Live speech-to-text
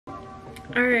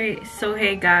Alright, so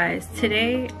hey guys,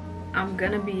 today I'm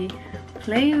gonna be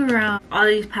playing around all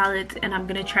these palettes and I'm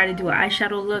gonna try to do an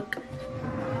eyeshadow look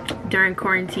during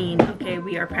quarantine. Okay,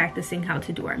 we are practicing how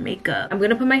to do our makeup. I'm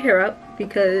gonna put my hair up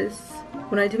because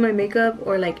when I do my makeup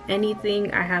or like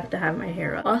anything, I have to have my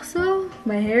hair up. Also,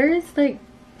 my hair is like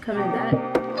coming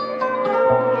back.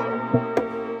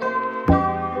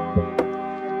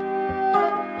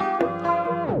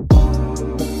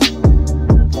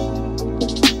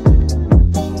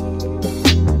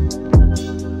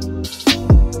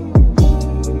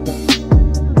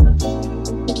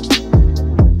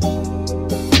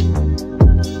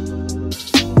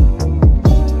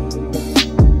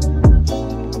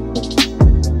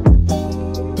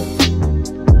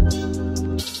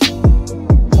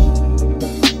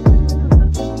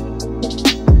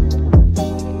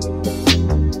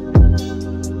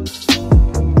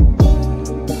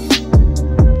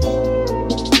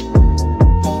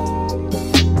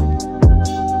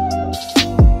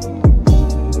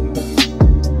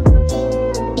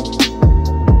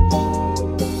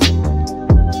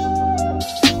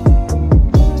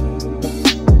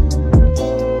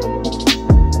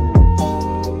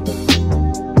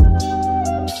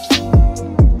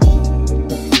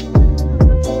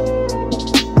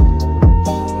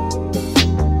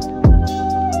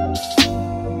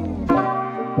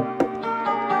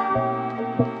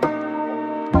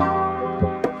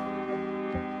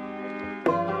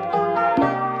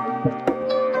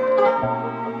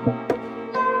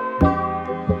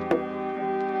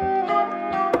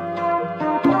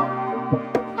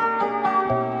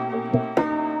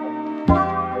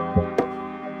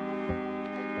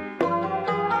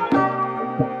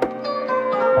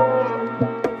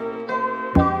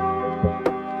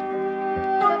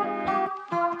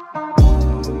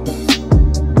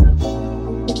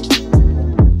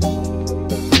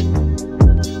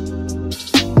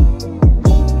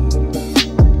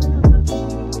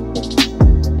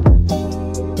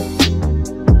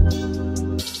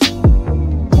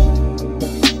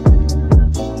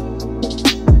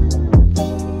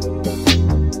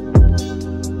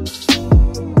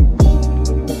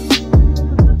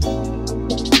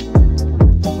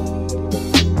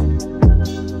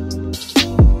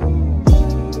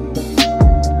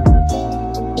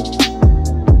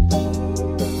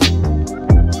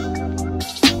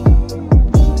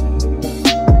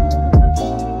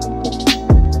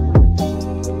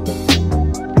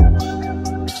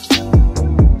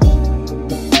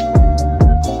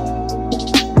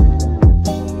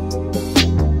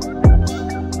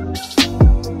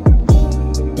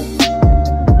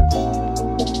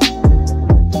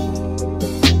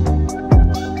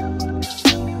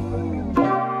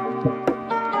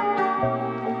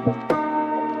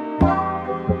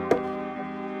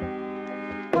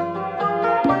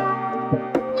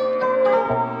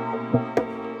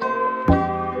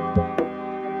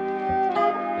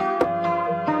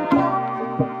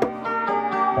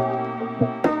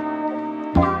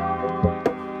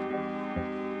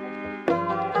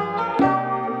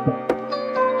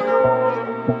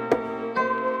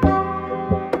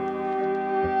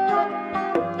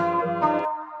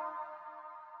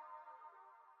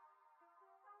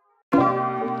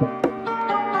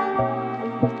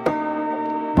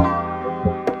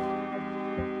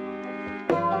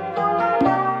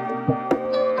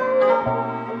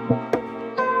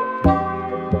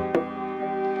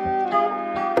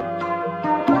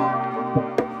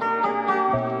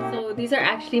 These are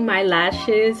actually my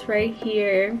lashes right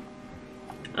here.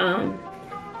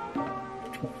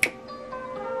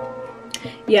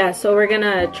 Yeah, so we're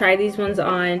gonna try these ones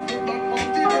on. I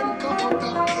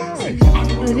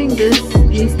think this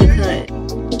needs to cut.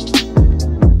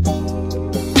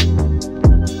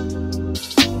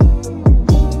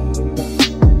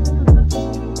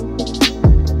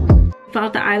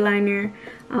 Without the eyeliner,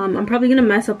 I'm probably gonna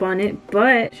mess up on it,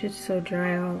 but it's so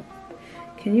dry out.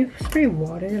 Can you spray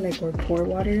water, like, or pour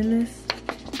water in this?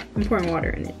 I'm pouring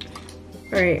water in it.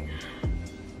 All right.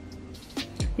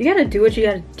 You gotta do what you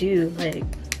gotta do. Like,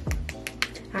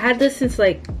 I had this since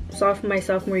like my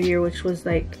sophomore year, which was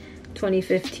like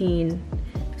 2015.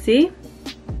 See?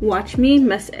 Watch me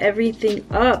mess everything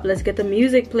up. Let's get the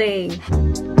music playing.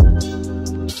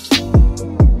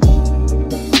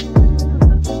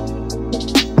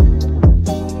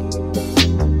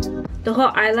 The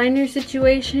whole eyeliner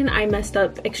situation, I messed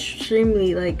up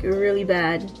extremely, like really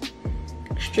bad.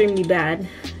 Extremely bad.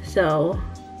 So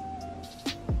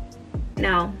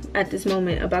now at this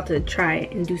moment, about to try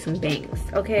and do some bangs,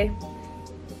 okay?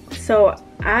 So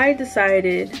I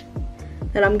decided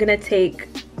that I'm gonna take,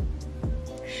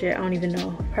 shit, I don't even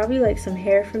know, probably like some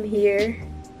hair from here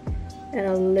and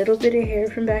a little bit of hair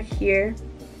from back here,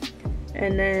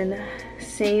 and then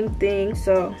same thing.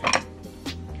 So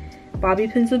bobby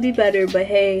pins would be better, but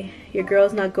hey, your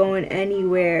girl's not going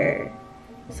anywhere,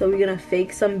 so we're gonna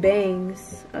fake some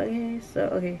bangs. Okay, so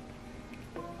okay,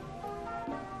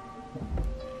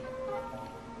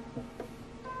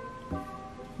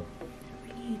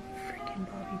 we need freaking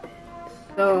bobby pins.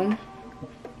 So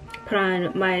put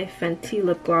on my Fenty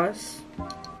lip gloss.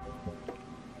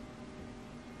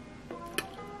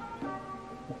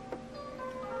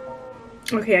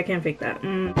 Okay, I can't fake that.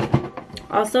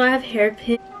 Also, I have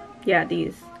hairpin. Yeah,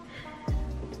 these.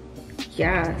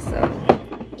 Yeah, so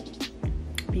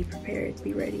be prepared,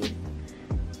 be ready.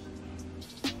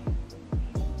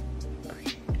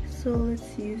 Okay, so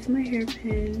let's use my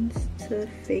hairpins to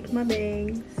fake my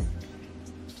bangs.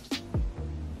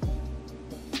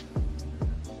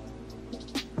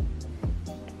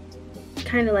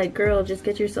 Kind of like, girl, just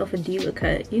get yourself a diva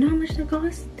cut. You know how much that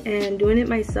costs? And doing it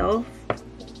myself,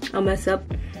 I'll mess up.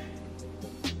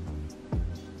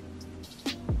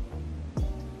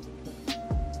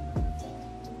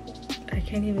 I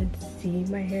can't even see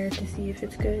my hair to see if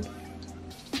it's good.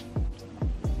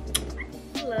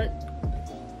 Look.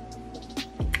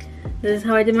 This is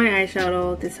how I did my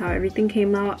eyeshadow. This is how everything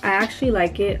came out. I actually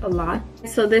like it a lot.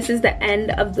 So this is the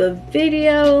end of the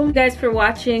video. Thank you guys for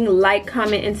watching. Like,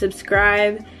 comment, and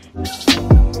subscribe.